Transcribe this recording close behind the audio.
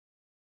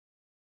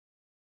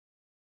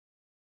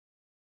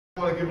I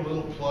want to give a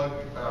little plug.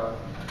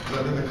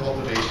 I'm in the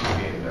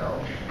cultivation game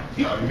now.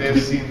 You may have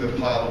seen the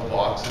pile of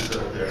boxes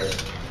out there.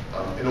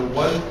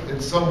 In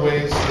some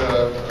ways,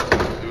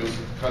 it was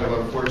kind of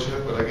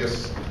unfortunate, but I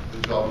guess the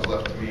job was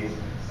left to me.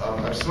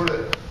 I've sort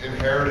of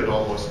inherited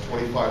almost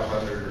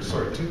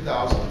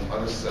 2,000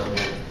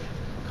 unassembled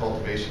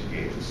cultivation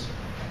games,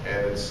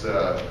 and it's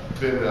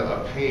been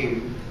a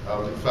pain.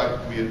 In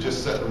fact, we had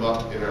just set them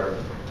up in our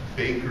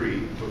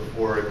bakery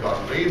before it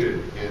got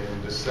raided in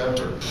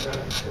December.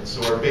 And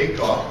so our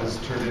bake-off has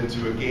turned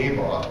into a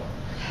game-off,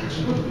 which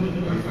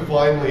we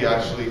finally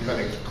actually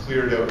kind of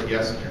cleared out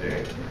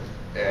yesterday.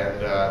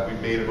 And we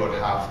made about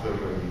half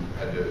them and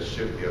had to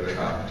ship the other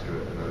half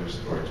to another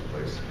storage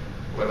place.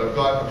 But I've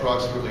got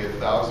approximately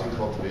 1,000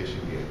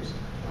 cultivation games.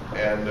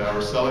 And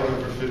we're selling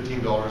them for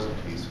 $15 a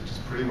piece, which is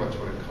pretty much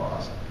what it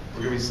costs.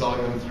 We're going to be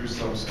selling them through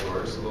some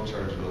stores, so they'll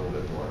charge a little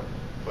bit more.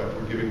 But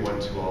we're giving one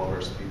to all of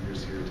our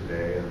speakers here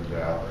today, and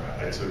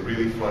it's a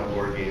really fun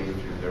board game if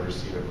you've never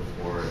seen it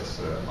before. It's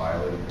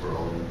island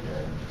grown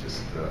and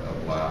just a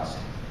blast.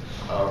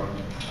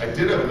 I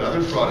did have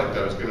another product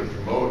I was going to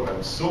promote, and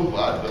I'm so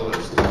glad Bill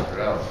has stuck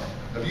around.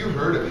 Have you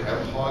heard of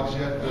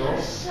Hempology yet, Bill?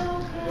 That's so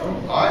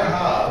good. I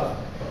have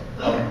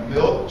a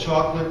milk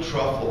chocolate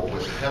truffle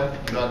with hemp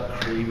nut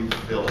cream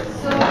filling.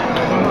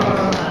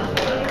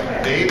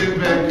 Made in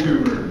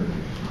Vancouver.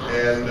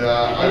 And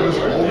I was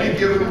only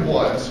given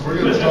one, so we're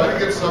going to try to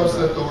get some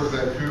sent over to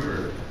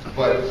Vancouver.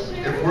 But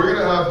if we're going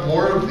to have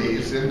more of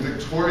these in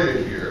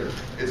Victoria here,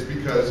 it's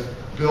because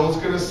Bill's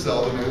going to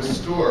sell them in his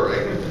store,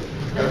 right? And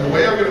the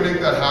way I'm going to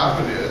make that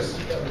happen is,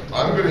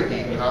 I'm going to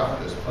eat half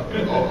of this.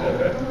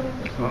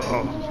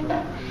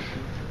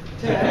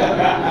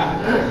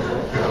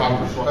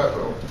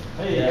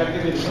 Hey, you gotta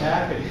give me the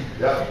package.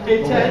 Yeah. Hey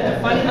Ted,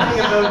 the funny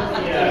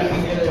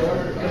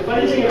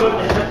thing about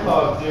the hemp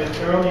hogs is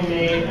they're only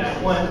made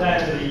at one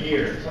time of the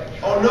year.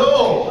 Oh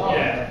no!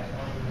 Yeah.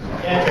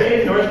 And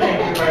today in North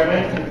Vancouver, I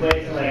went to the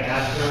place and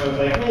asked them, I was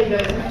like, hey, you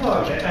guys hemp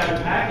hogs? I found a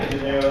package,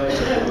 and they were like,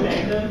 yeah, we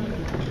make them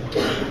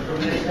from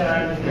this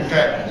time to this time.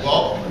 Okay,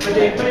 well. But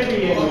they might be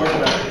in North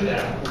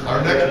Vancouver. Our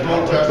next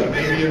protest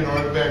may be in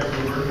North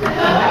Vancouver.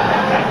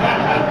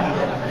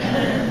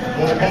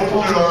 We'll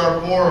post it on our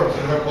forums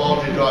at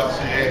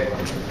hempology.ca.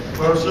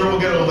 But I'm sure we'll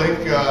get a link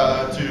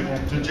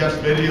to Jeff's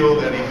video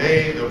that he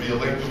made. There'll be a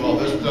link to all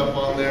this stuff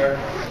on there.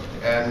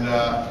 And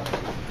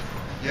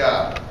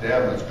yeah,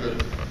 damn, that's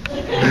good.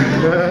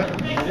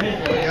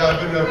 Yeah, I've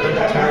been a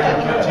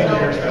vegetarian 15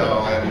 years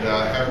now, and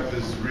hemp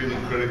is really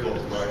critical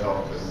to my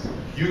health. And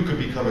you could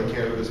become a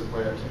cannabis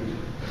plant too.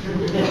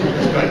 You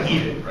just gotta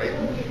eat it, right?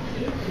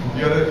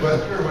 You got a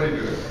question, or what are you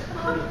doing?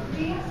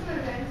 Do you have some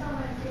events on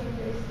Wednesday and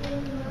Thursday in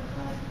the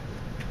club?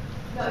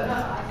 No,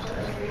 not us, but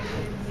like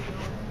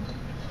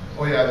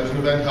Oh yeah, there's an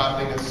event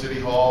happening at City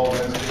Hall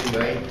Wednesday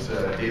night.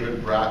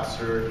 David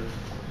Bratzer,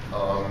 a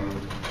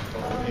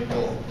couple of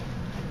people,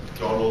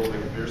 Donald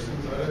McPherson,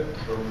 is that it?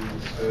 From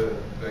the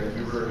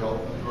Vancouver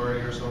Health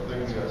Authority or something?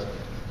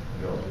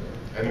 No.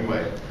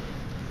 Anyway,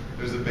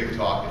 there's a big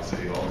talk at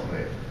City Hall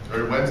tonight.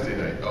 Or Wednesday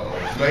night.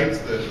 Tonight's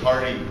the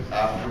party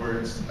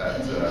afterwards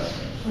at the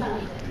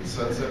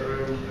Sunset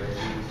Room.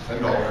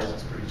 $10.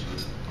 It's pretty cheap.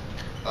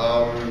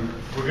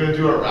 We're going to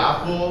do a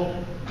raffle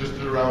just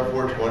at around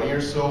 4:20 or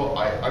so.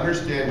 I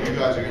understand you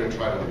guys are going to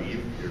try to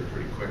leave here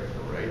pretty quick,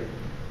 though, right?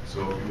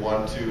 So if you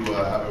want to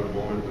have a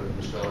moment with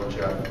Michelle and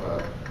Jeff,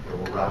 we'll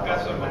wrap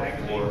up about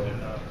 4.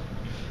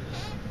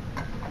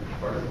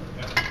 Pardon?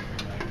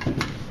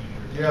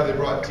 Yeah, they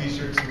brought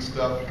T-shirts and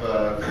stuff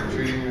for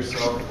treating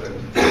yourself, and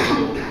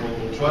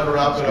we'll try to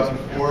wrap it up at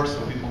 4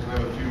 so people can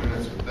have a few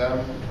minutes with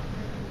them.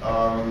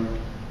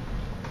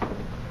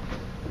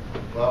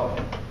 Well,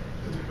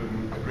 it's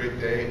been a great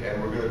day,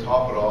 and we're going to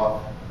top it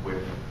off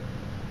with,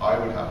 I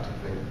would have to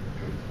think,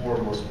 the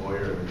foremost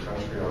lawyer in the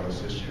country on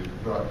this issue,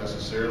 not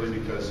necessarily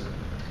because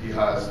he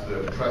has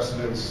the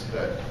precedence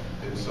that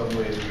in some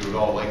ways we would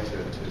all like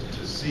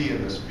to see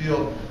in this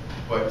field,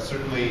 but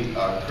certainly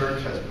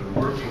Kirk has been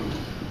working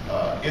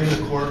in the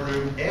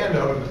courtroom and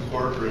out of the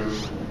courtroom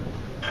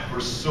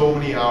for so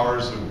many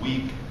hours a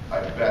week.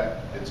 I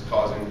bet it's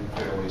causing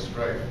family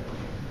strife,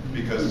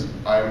 because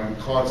I'm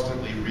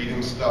constantly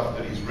reading stuff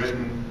that he's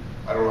written.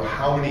 I don't know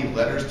how many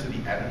letters to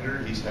the editor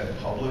he's had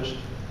published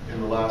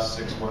in the last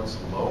 6 months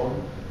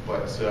alone,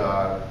 but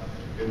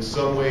in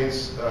some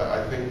ways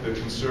I think the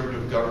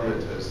Conservative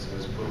government has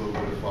put a little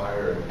bit of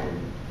fire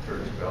in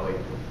Kirk's belly,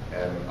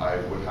 and I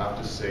would have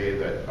to say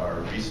that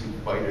our recent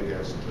fight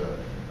against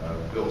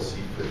Bill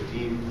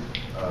C-15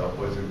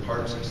 was in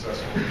part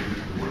successful due to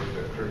the work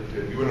that Kirk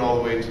did. You went all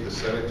the way to the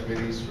Senate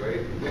committees,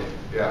 right?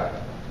 Yeah.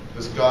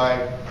 This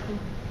guy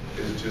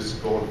is just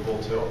going full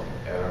tilt,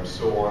 and I'm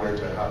so honored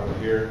to have him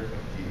here.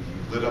 He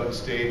lit up the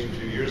stage a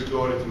few years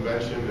ago at a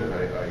convention, and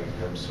I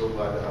am so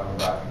glad to have him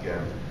back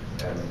again.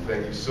 And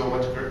thank you so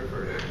much, Kirk,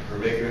 for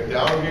making it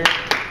down here.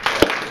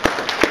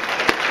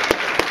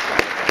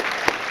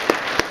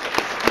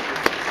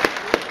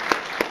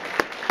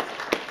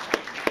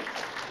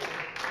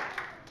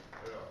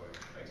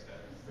 Thanks, Dad.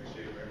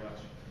 Appreciate it very much.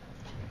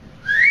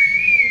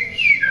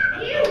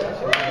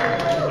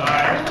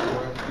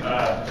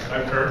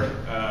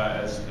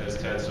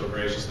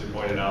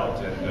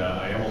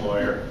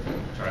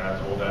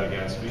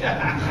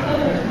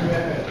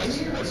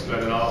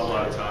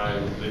 lot of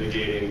time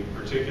litigating,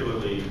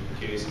 particularly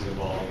cases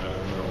involving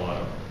medical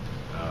marijuana,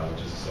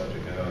 which is a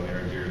subject I know near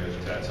and dear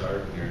to Tad's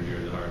heart, near and dear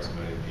to the hearts of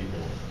many people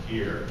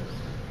here.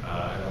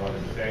 And I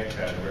wanted to thank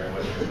Tad very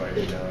much for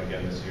inviting me down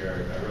again this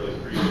year. I really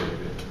appreciate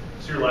it.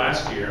 This year,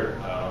 last year,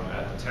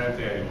 at the 10th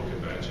annual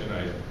convention,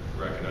 I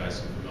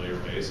recognized some familiar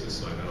faces,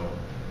 so I know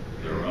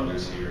there were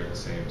others here at the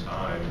same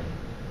time.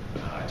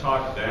 I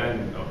talked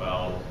then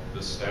about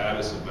the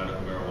status of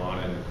medical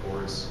marijuana in the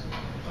courts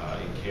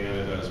in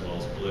Canada as well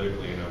as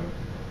politically, and I'm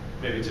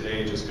maybe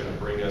today just going to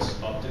bring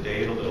us up to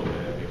date a little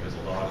bit because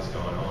a lot has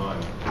gone on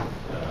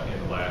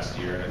in the last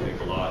year, and I think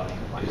a lot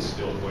is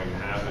still going to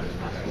happen in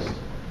the next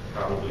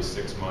probably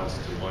 6 months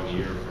to 1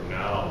 year from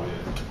now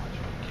with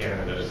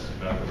Canada's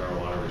medical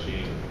marijuana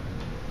regime.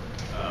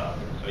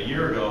 A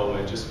year ago,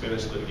 I just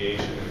finished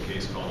litigation in a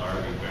case called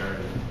R.V.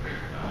 Barron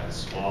in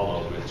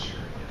Swallow, which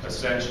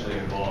essentially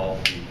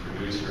involved the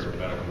producer of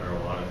medical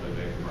marijuana for the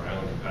Vancouver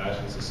Island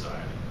Compassion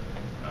Society,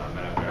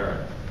 Matt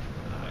Barron.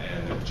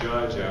 And the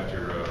judge,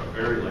 after a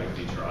very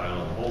lengthy trial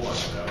and a whole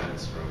bunch of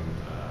evidence from,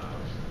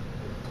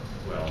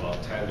 well,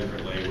 about 10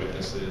 different lay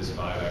witnesses,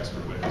 5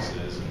 expert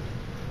witnesses, and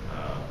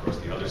of course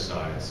the other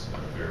side's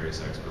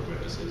various expert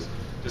witnesses,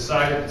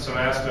 decided some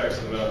aspects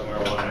of the medical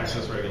marijuana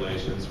access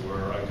regulations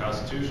were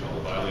unconstitutional.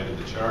 They violated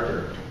the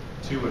charter,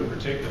 2 in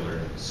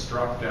particular,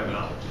 struck them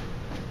out,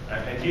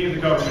 and gave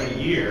the government a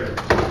year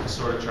to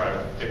sort of try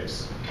to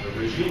fix the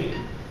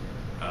regime.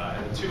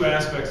 And the 2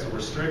 aspects that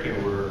were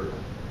stricken were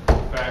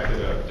the fact that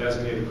a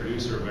designated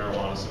producer of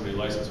marijuana, somebody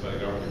licensed by the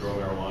government to grow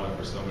marijuana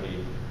for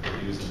somebody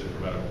who uses it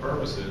for medical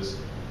purposes,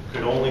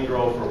 could only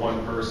grow for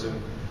 1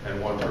 person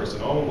and 1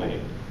 person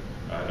only.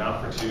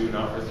 Not for 2,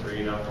 not for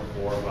 3, not for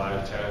 4,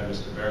 5, 10.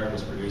 Mr. Barron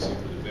was producing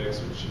for the VIX,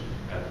 which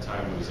at the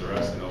time of his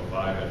arrest in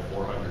 2005 had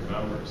 400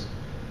 members.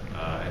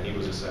 And he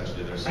was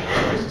essentially their sole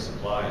source of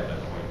supply at that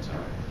point in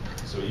time.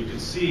 So you can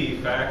see,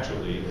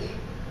 factually,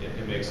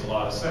 it makes a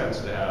lot of sense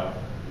to have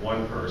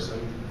 1 person,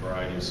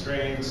 variety of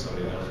strains,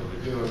 somebody knows what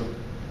they're doing,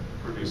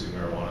 producing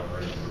marijuana for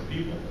a number of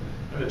people.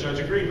 And the judge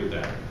agreed with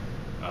that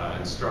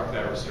and struck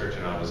that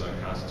restriction out as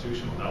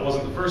unconstitutional. That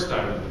wasn't the first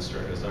time it had been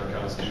stricken as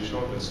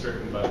unconstitutional. It had been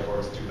stricken by the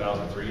courts in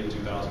 2003 and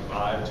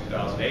 2005 and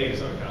 2008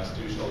 as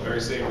unconstitutional. The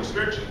very same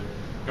restriction,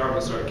 the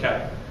government sort of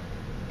kept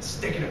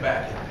sticking it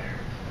back in there.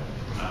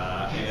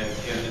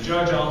 And the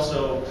judge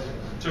also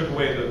took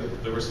away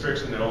the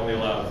restriction that only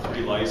allowed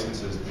 3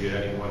 licenses to be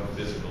at any one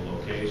physical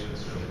location.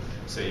 So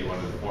say you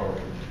wanted to form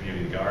a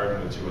community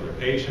garden with 2 other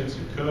patients,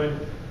 you could.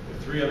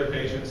 With 3 other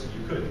patients,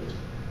 you couldn't,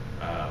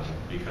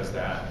 because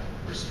that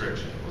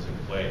restriction was in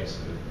place.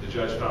 And the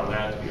judge found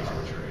that to be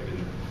arbitrary.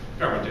 The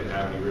government didn't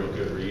have any real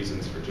good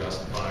reasons for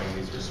justifying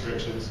these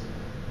restrictions.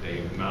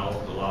 They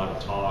mouthed a lot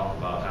of talk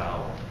about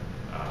how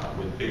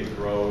with big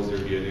grows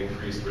there'd be an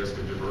increased risk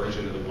of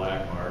diversion to the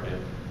black market.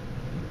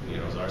 You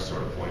know, as our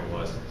sort of point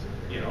was,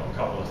 you know, a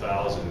couple of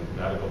thousand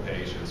medical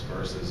patients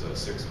versus a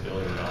 $6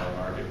 billion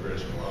market in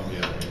British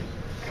Columbia. I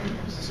mean,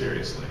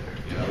 seriously,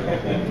 you know,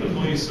 the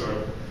police sort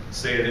of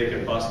say they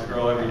can bust a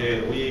grow every day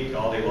of the week,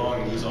 all day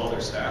long, and use all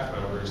their staff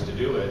members to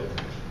do it.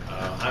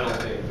 I don't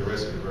think the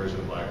risk of diversion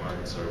to the black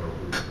market is sort of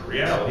a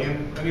reality.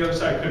 And the other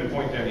side couldn't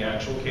point to any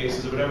actual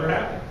cases of it ever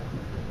happening.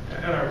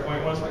 And our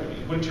point was, like,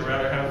 wouldn't you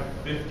rather have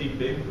 50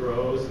 big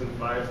grows than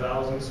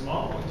 5,000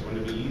 small ones?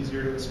 Wouldn't it be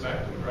easier to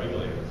inspect and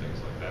regulate and things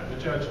like that?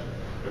 The judge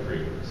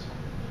agreed with us.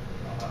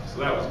 So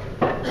that was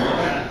good.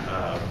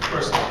 Of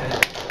course,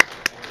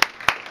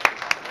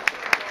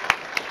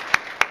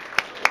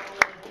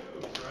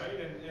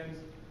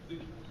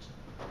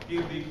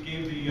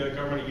 gave the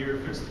government a year to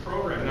fix the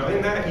program. Now,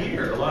 in that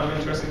year, a lot of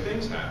interesting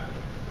things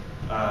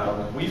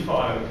happened. We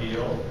fought an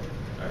appeal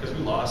because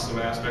we lost some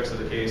aspects of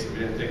the case that we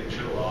didn't think we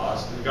should have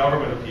lost. The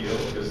government appealed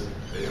because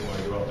they didn't want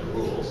to give up the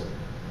rules.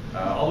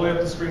 All the way up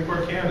to the Supreme Court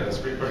of Canada. The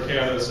Supreme Court of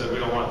Canada said, we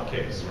don't want the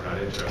case. We're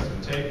not interested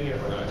in taking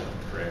it. We're not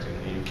granting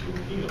leave to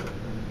appeal.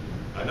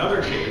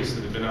 Another case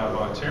that had been out of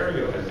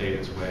Ontario had made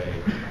its way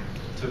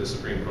to the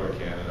Supreme Court of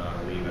Canada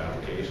on a leave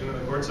application, and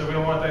the court said, we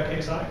don't want that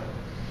case either.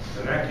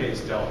 And that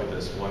case dealt with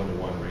this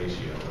 1-to-1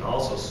 ratio and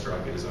also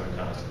struck it as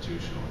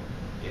unconstitutional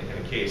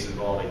in a case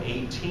involving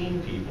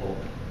 18 people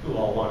who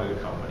all wanted a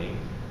company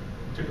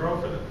to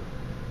grow for them.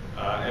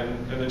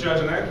 And the judge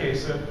in that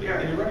case said,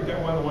 yeah, you're right,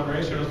 that 1-to-1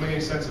 ratio doesn't make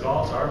any sense at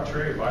all. It's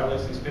arbitrary, it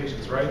violates these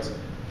patients' rights,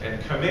 and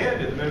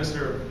commanded the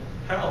Minister of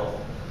Health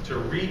to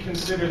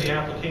reconsider the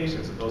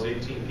applications of those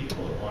 18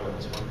 people that wanted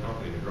this one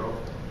company to grow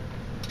for them.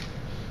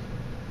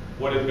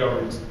 What did the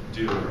government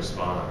do in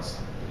response?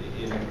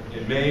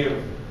 In May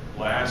of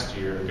last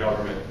year, the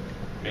government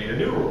made a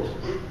new rule.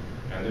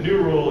 And the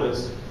new rule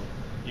is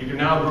you can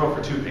now grow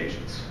for 2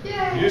 patients.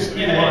 Yeah. It used to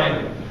be 1,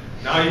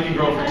 now you can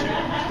grow for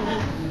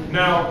 2.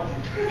 Now,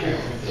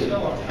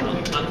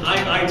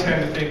 I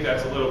tend to think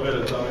that's a little bit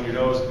of thumb in your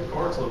nose at the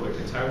courts, a little bit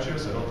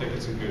contemptuous. I don't think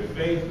it's in good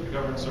faith. The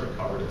government sort of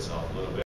covered itself a little bit.